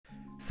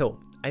So,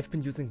 I've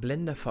been using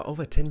Blender for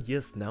over 10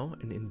 years now,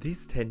 and in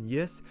these 10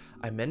 years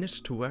I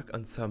managed to work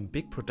on some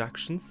big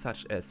productions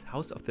such as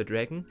House of the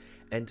Dragon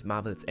and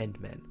Marvel's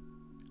Ant-Man.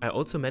 I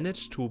also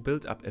managed to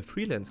build up a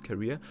freelance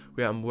career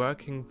where I'm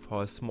working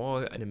for small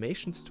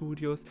animation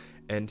studios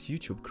and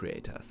YouTube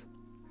creators.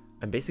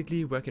 I'm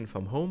basically working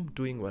from home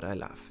doing what I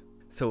love.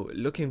 So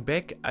looking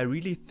back, I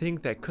really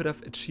think that I could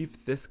have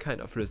achieved this kind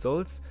of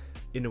results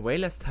in way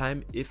less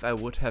time if I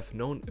would have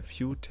known a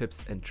few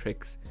tips and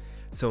tricks.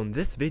 So in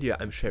this video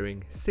I'm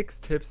sharing 6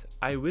 tips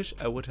I wish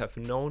I would have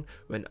known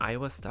when I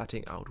was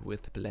starting out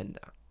with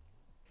Blender.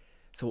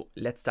 So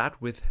let's start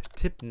with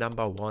tip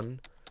number 1,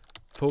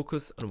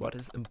 focus on what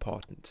is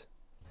important.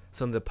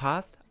 So in the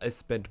past I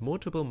spent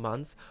multiple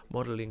months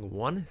modeling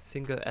one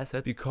single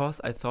asset because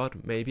I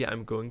thought maybe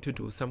I'm going to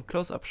do some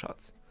close-up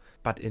shots.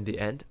 But in the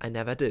end I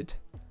never did.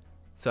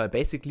 So I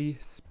basically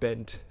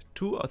spent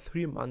 2 or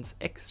 3 months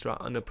extra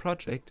on a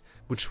project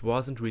which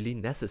wasn't really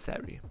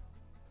necessary.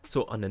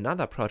 So on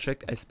another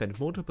project I spent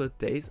multiple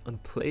days on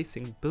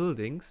placing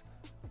buildings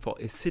for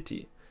a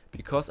city,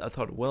 because I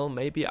thought, well,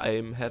 maybe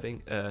I'm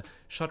having a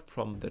shot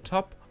from the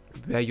top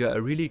where you are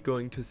really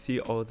going to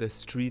see all the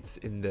streets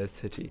in the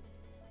city.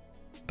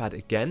 But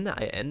again,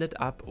 I ended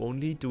up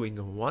only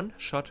doing one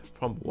shot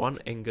from one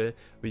angle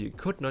where you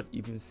could not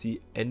even see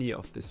any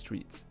of the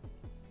streets.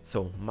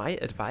 So my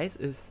advice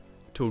is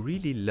to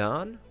really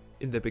learn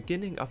in the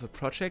beginning of a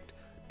project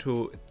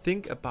to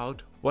think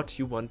about what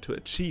you want to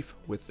achieve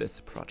with this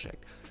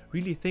project.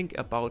 Really think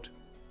about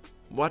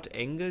what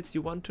angles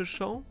you want to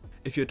show.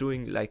 If you're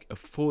doing like a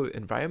full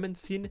environment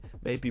scene,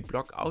 maybe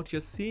block out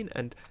your scene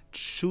and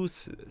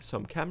choose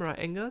some camera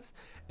angles,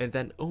 and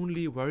then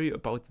only worry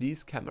about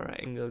these camera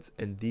angles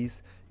and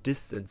these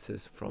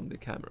distances from the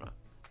camera.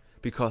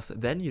 Because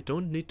then you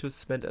don't need to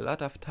spend a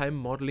lot of time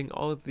modeling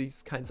all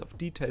these kinds of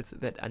details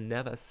that are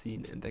never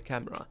seen in the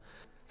camera.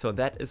 So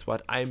that is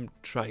what I'm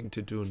trying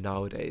to do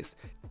nowadays,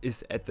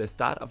 is at the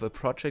start of a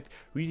project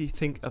really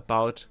think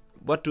about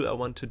what do I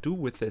want to do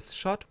with this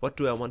shot, what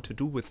do I want to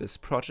do with this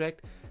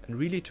project, and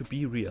really to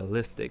be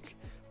realistic.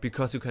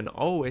 Because you can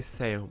always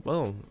say,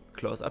 well,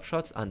 close-up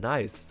shots are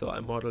nice, so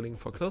I'm modeling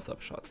for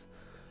close-up shots.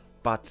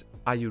 But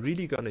are you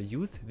really gonna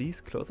use these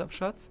close-up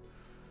shots?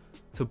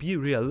 So be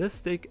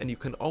realistic, and you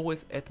can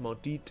always add more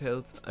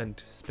details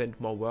and spend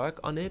more work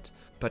on it.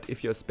 But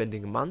if you're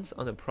spending months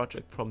on a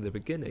project from the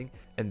beginning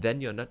and then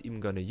you're not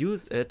even gonna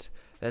use it,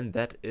 then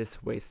that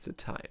is wasted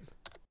time.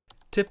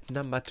 Tip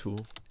number 2,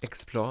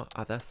 explore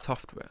other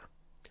software.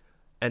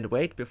 And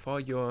wait,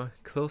 before you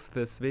close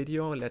this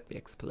video, let me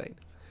explain.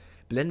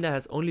 Blender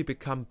has only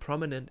become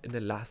prominent in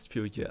the last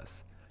few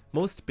years.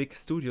 Most big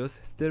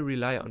studios still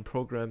rely on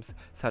programs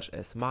such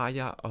as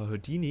Maya or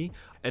Houdini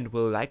and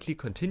will likely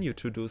continue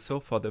to do so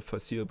for the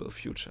foreseeable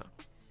future.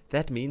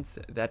 That means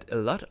that a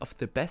lot of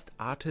the best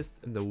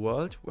artists in the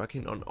world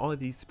working on all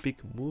these big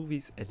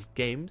movies and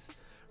games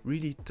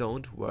really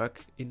don't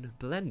work in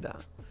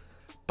Blender.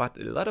 But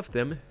a lot of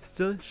them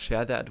still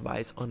share their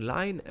advice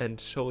online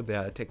and show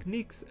their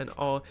techniques and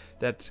all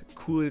that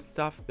cool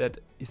stuff that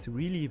is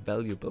really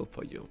valuable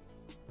for you.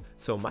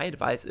 So my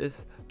advice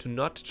is to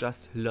not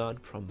just learn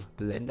from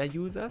Blender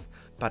users,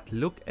 but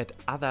look at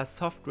other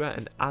software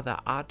and other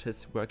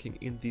artists working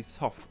in these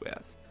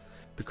softwares.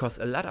 Because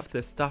a lot of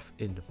the stuff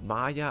in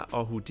Maya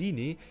or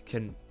Houdini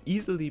can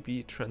easily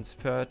be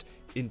transferred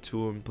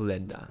into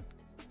Blender.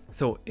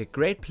 So a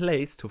great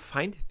place to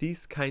find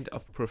these kind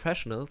of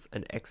professionals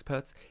and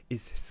experts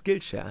is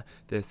Skillshare,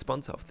 the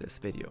sponsor of this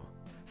video.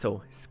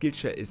 So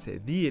Skillshare is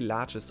the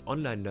largest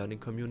online learning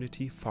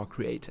community for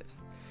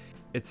creatives.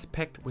 It's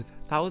packed with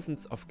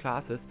thousands of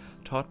classes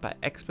taught by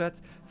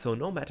experts, so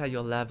no matter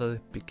your level,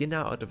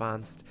 beginner or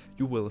advanced,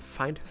 you will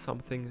find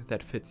something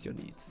that fits your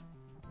needs.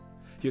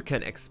 You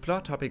can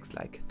explore topics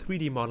like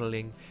 3D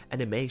modeling,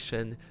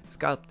 animation,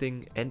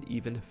 sculpting and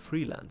even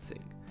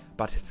freelancing.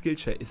 But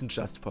Skillshare isn't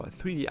just for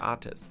 3D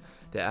artists.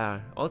 There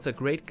are also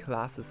great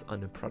classes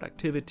on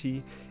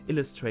productivity,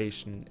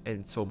 illustration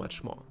and so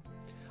much more.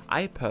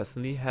 I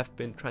personally have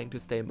been trying to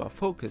stay more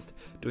focused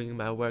during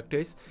my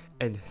workdays,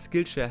 and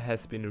Skillshare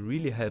has been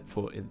really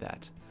helpful in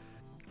that.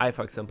 I,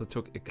 for example,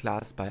 took a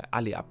class by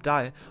Ali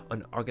Abdal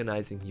on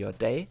organizing your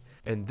day,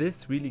 and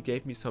this really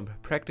gave me some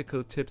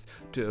practical tips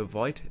to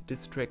avoid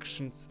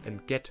distractions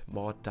and get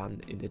more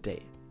done in a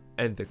day.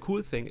 And the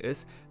cool thing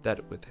is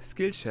that with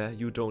Skillshare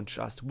you don't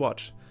just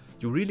watch,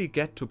 you really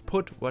get to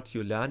put what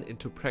you learn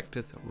into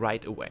practice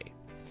right away.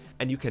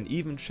 And you can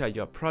even share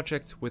your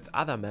projects with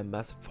other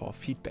members for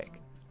feedback.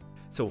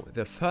 So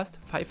the first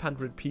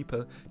 500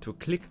 people to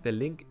click the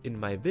link in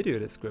my video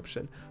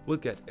description will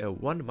get a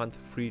 1-month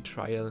free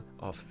trial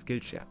of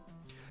Skillshare.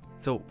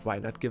 So why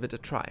not give it a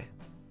try?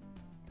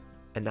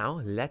 And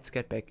now let's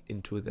get back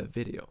into the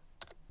video.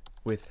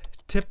 With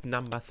tip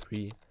number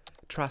 3,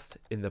 trust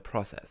in the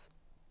process.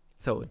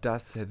 So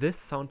does this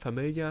sound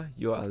familiar?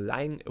 You are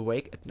lying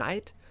awake at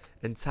night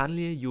and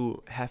suddenly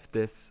you have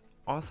this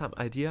awesome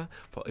idea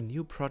for a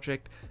new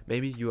project.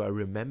 Maybe you are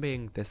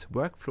remembering this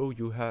workflow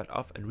you heard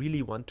of and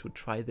really want to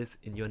try this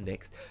in your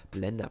next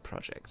Blender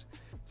project.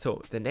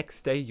 So the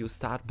next day you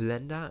start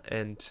Blender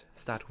and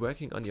start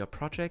working on your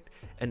project,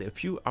 and a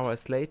few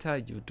hours later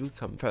you do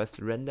some first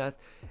renders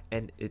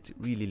and it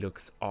really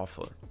looks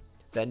awful.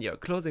 Then you're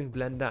closing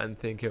Blender and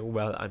thinking,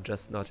 well, I'm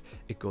just not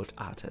a good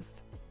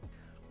artist.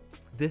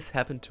 This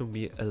happened to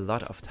me a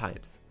lot of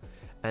times,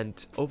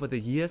 and over the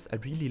years I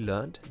really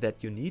learned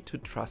that you need to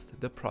trust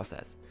the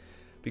process,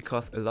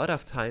 because a lot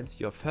of times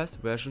your first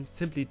versions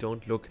simply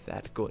don't look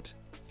that good.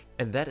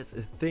 And that is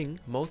a thing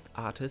most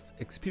artists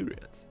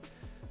experience.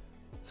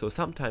 So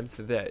sometimes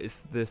there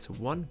is this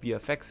one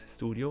VFX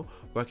studio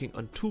working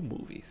on 2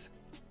 movies.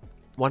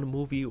 One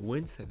movie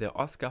wins the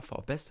Oscar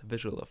for Best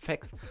Visual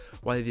Effects,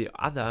 while the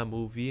other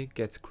movie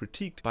gets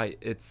critiqued by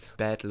its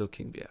bad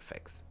looking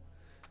VFX.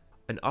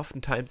 And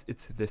oftentimes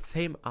it's the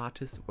same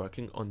artist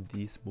working on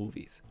these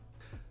movies.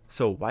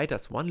 So why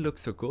does one look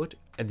so good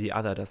and the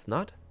other does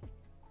not?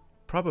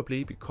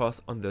 Probably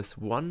because on this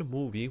one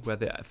movie where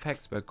the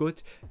effects were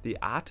good, the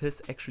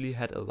artist actually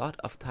had a lot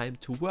of time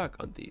to work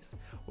on these,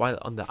 while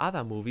on the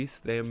other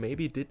movies they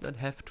maybe did not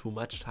have too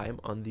much time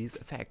on these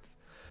effects.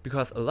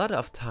 Because a lot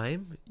of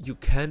time you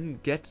can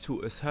get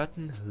to a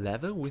certain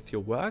level with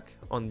your work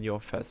on your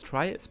first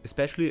try,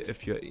 especially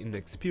if you're an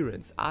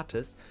experienced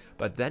artist,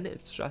 but then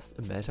it's just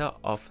a matter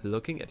of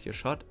looking at your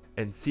shot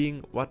and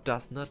seeing what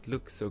does not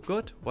look so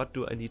good, what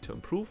do I need to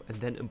improve, and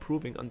then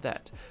improving on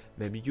that.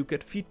 Maybe you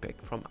get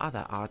feedback from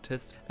other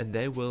artists and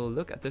they will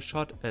look at the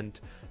shot, and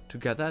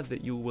together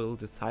that you will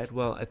decide,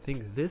 well, I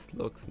think this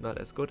looks not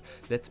as good,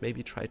 let's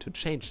maybe try to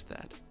change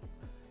that.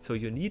 So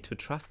you need to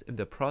trust in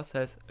the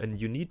process,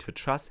 and you need to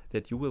trust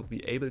that you will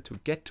be able to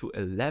get to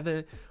a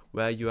level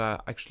where you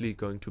are actually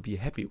going to be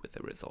happy with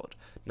the result,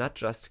 not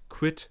just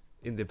quit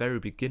in the very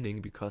beginning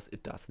because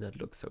it does not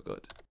look so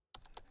good.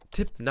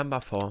 Tip number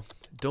 4,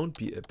 don't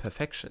be a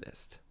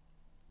perfectionist.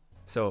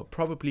 So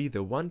probably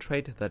the one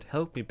trait that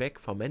held me back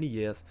for many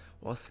years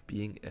was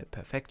being a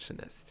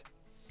perfectionist.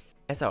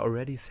 As I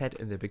already said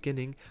in the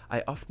beginning,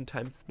 I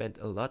oftentimes spent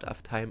a lot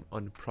of time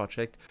on a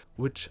project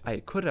which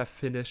I could have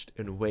finished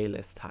in way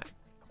less time,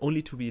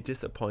 only to be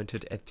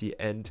disappointed at the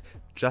end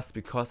just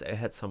because I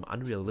had some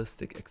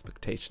unrealistic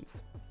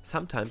expectations.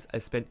 Sometimes I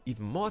spent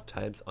even more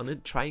time on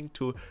it, trying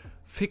to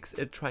fix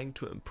it, trying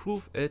to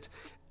improve it,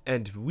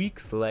 and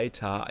weeks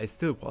later I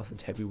still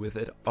wasn't happy with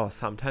it, or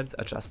sometimes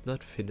I just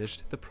not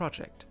finished the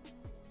project.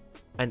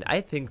 And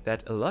I think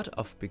that a lot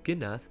of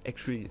beginners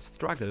actually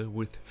struggle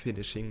with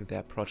finishing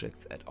their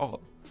projects at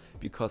all,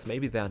 because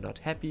maybe they are not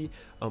happy,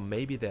 or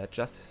maybe they are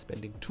just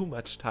spending too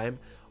much time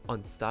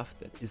on stuff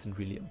that isn't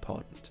really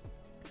important.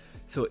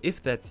 So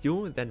if that's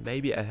you, then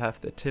maybe I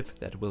have the tip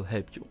that will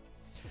help you.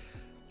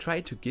 Try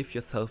to give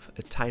yourself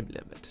a time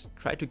limit.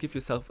 Try to give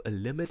yourself a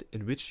limit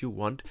in which you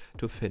want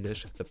to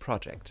finish the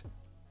project.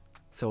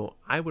 So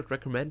I would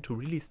recommend to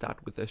really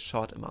start with a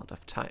short amount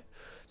of time.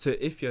 So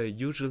if you're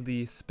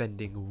usually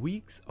spending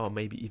weeks or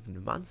maybe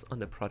even months on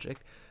a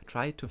project,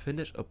 try to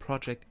finish a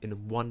project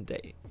in one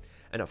day.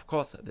 And of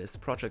course, this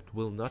project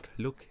will not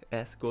look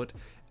as good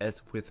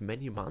as with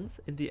many months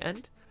in the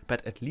end,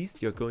 but at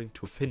least you're going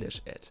to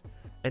finish it.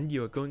 And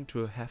you're going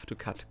to have to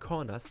cut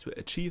corners to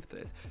achieve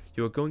this.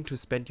 You're going to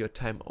spend your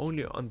time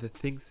only on the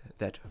things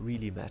that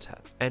really matter.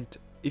 And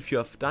if you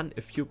have done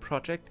a few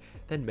projects,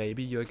 then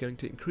maybe you're going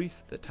to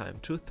increase the time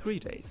to 3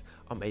 days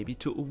or maybe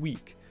to a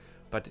week.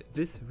 But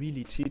this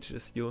really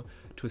teaches you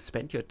to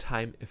spend your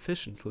time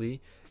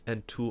efficiently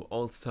and to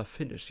also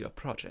finish your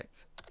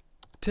projects.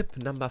 Tip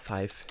number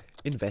 5,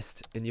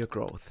 invest in your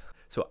growth.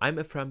 So I'm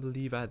a firm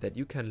believer that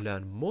you can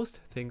learn most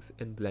things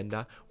in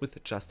Blender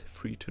with just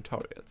free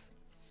tutorials.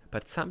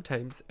 But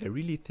sometimes I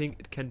really think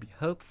it can be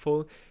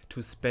helpful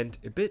to spend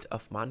a bit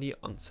of money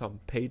on some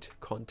paid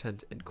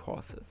content and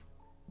courses.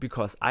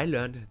 Because I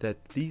learned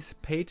that these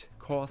paid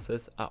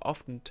courses are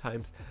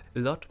oftentimes a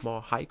lot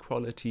more high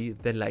quality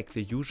than like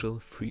the usual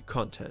free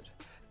content.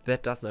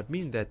 That does not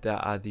mean that there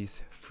are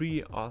these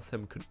free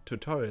awesome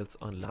tutorials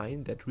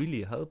online that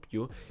really help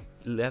you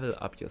level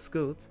up your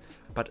skills,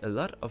 but a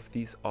lot of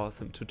these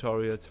awesome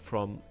tutorials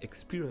from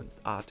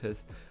experienced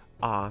artists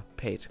are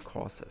paid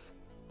courses.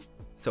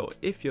 So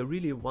if you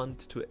really want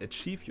to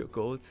achieve your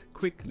goals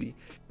quickly,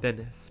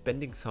 then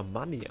spending some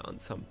money on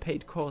some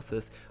paid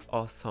courses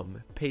or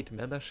some paid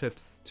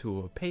memberships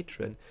to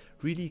Patreon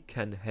really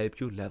can help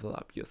you level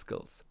up your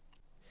skills.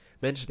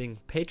 Mentioning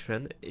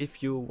Patreon,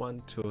 if you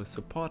want to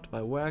support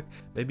my work,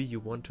 maybe you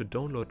want to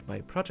download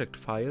my project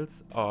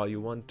files or you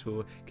want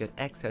to get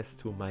access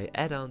to my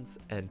add-ons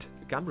and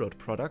Gumroad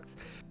products,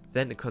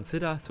 then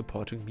consider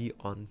supporting me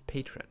on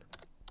Patreon.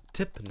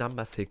 Tip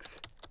number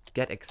 6,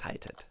 get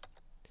excited.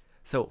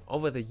 So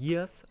over the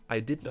years,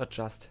 I did not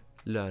just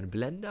learn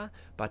Blender,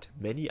 but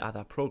many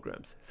other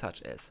programs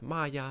such as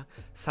Maya,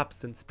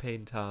 Substance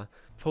Painter,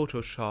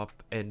 Photoshop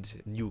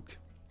and Nuke.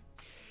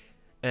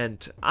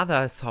 And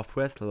other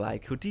softwares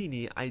like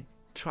Houdini I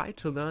tried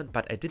to learn,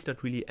 but I did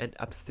not really end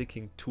up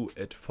sticking to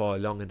it for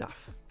long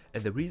enough.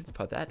 And the reason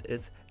for that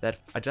is that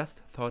I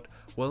just thought,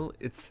 well,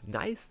 it's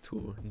nice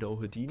to know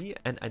Houdini,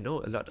 and I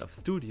know a lot of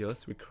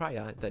studios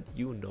require that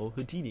you know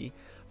Houdini,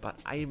 but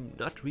I'm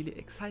not really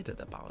excited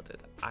about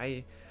it.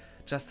 I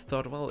just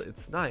thought, well,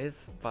 it's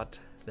nice, but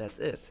that's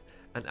it.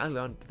 And I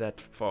learned that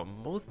for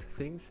most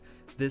things,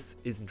 this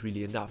isn't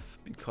really enough,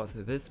 because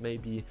this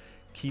maybe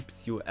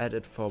keeps you at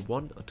it for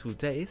 1 or 2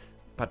 days,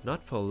 but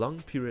not for a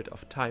long period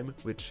of time,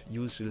 which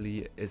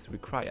usually is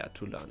required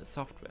to learn a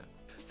software.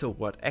 So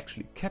what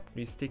actually kept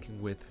me sticking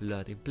with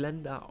learning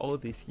Blender all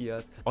these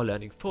years, or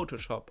learning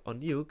Photoshop or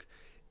Nuke,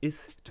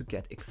 is to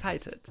get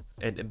excited.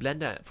 And in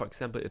Blender, for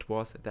example, it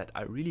was that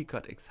I really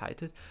got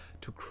excited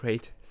to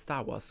create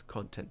Star Wars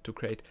content, to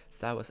create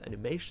Star Wars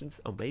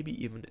animations, or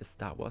maybe even a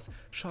Star Wars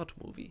short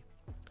movie.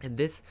 And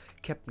this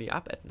kept me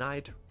up at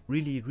night,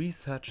 really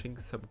researching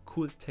some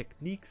cool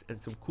techniques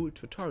and some cool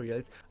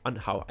tutorials on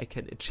how I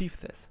can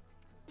achieve this.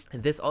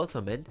 And this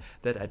also meant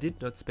that I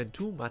did not spend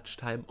too much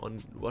time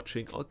on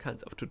watching all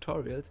kinds of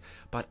tutorials,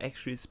 but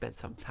actually spent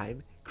some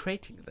time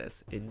creating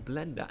this in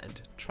Blender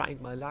and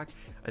trying my luck.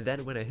 And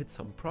then when I hit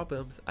some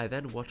problems, I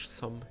then watched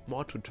some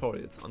more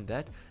tutorials on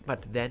that,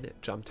 but then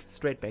jumped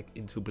straight back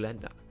into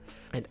Blender.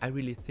 And I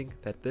really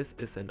think that this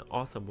is an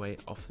awesome way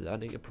of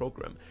learning a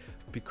program,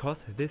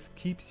 because this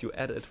keeps you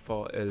at it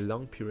for a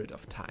long period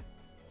of time.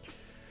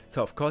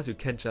 So of course you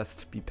can't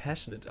just be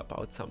passionate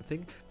about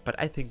something, but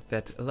I think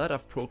that a lot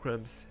of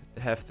programs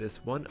have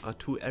this 1 or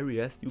 2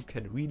 areas you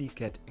can really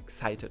get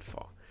excited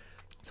for.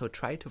 So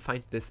try to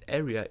find this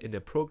area in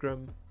a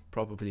program,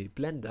 probably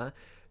Blender,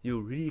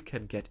 you really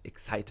can get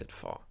excited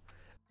for.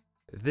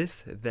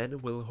 This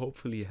then will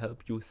hopefully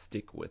help you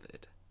stick with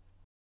it.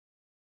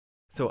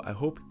 So I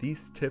hope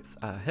these tips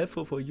are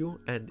helpful for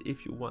you, and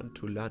if you want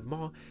to learn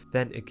more,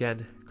 then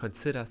again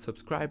consider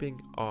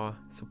subscribing or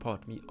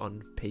support me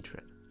on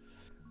Patreon.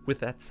 With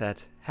that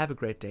said, have a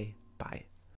great day. Bye.